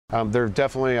There are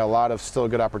definitely a lot of still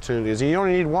good opportunities. You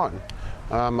only need one.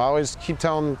 I always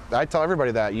I tell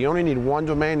everybody that you only need one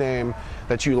domain name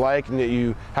that you like and that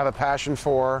you have a passion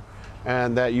for,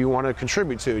 and that you want to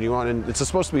contribute to. And it's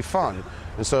supposed to be fun.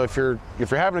 And so if you're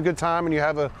having a good time and you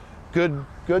have a good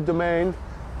domain,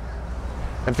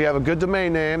 if you have a good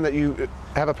domain name that you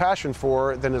have a passion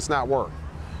for, then it's not work.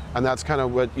 And that's kind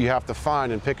of what you have to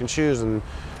find and pick and choose and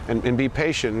be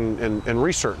patient and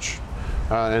research.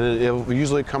 And it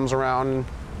usually comes around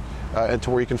to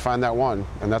where you can find that one,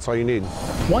 and that's all you need.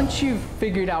 Once you've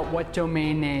figured out what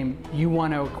domain name you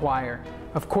want to acquire,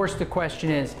 of course the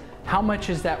question is, how much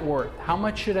is that worth? How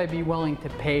much should I be willing to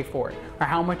pay for it? Or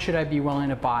how much should I be willing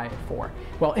to buy it for?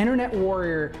 Well,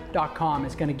 InternetWarrior.com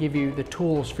is going to give you the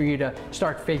tools for you to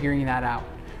start figuring that out.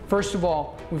 First of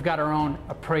all, we've got our own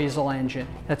appraisal engine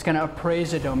that's going to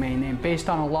appraise a domain name based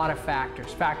on a lot of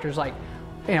factors. Factors like,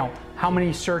 how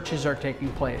many searches are taking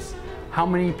place? How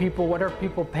many people, what are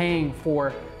people paying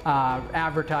for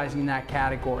advertising in that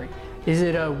category? Is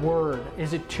it a word?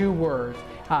 Is it 2 words?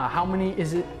 How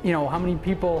many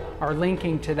people are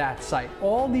linking to that site?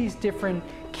 All these different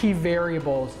key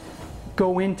variables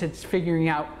go into figuring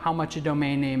out how much a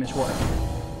domain name is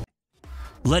worth.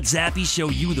 Let Zappy show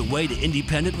you the way to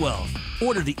independent wealth.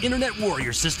 Order the Internet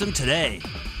Warrior system today.